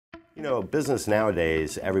You know, business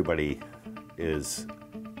nowadays, everybody is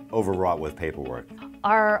overwrought with paperwork.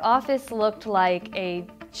 Our office looked like a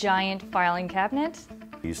giant filing cabinet.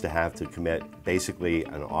 We used to have to commit basically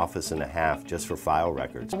an office and a half just for file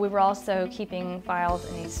records. We were also keeping files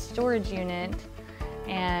in a storage unit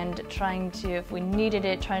and trying to, if we needed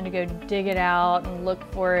it, trying to go dig it out and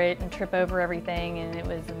look for it and trip over everything, and it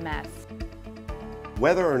was a mess.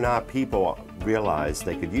 Whether or not people realize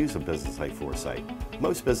they could use a business like Forcyte,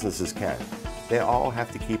 most businesses can. They all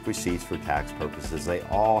have to keep receipts for tax purposes. They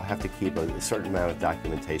all have to keep a certain amount of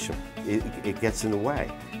documentation. It gets in the way.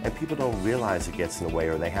 And people don't realize it gets in the way,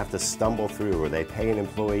 or they have to stumble through, or they pay an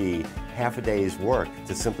employee half a day's work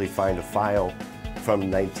to simply find a file from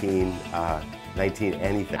 19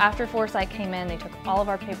 anything. After Forcyte came in, they took all of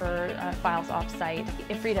our paper files off-site.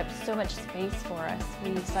 It freed up so much space for us.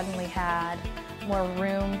 We suddenly had more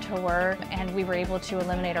room to work, and we were able to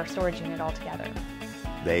eliminate our storage unit altogether.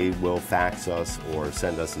 They will fax us or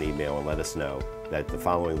send us an email and let us know that the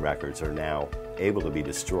following records are now able to be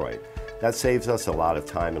destroyed. That saves us a lot of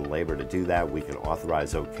time and labor to do that. We can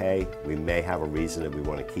authorize okay. We may have a reason that we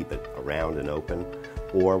want to keep it around and open,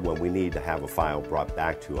 or when we need to have a file brought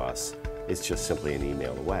back to us, it's just simply an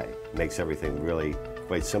email away. It makes everything really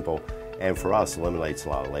quite simple, and for us eliminates a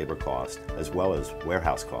lot of labor cost as well as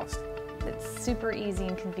warehouse cost. It's super easy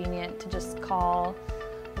and convenient to just call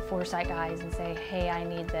the Forcyte guys and say, hey, I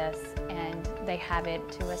need this, and they have it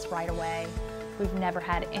to us right away. We've never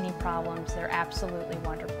had any problems. They're absolutely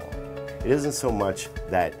wonderful. It isn't so much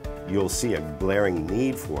that you'll see a glaring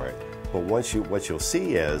need for it, but what you'll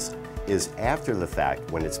see is after the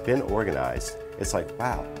fact, when it's been organized, it's like,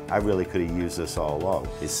 wow, I really could have used this all along.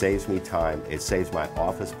 It saves me time, it saves my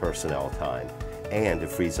office personnel time, and it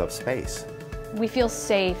frees up space. We feel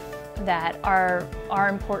safe that our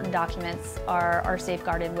important documents are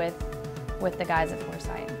safeguarded with the guys at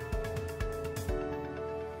Forcyte.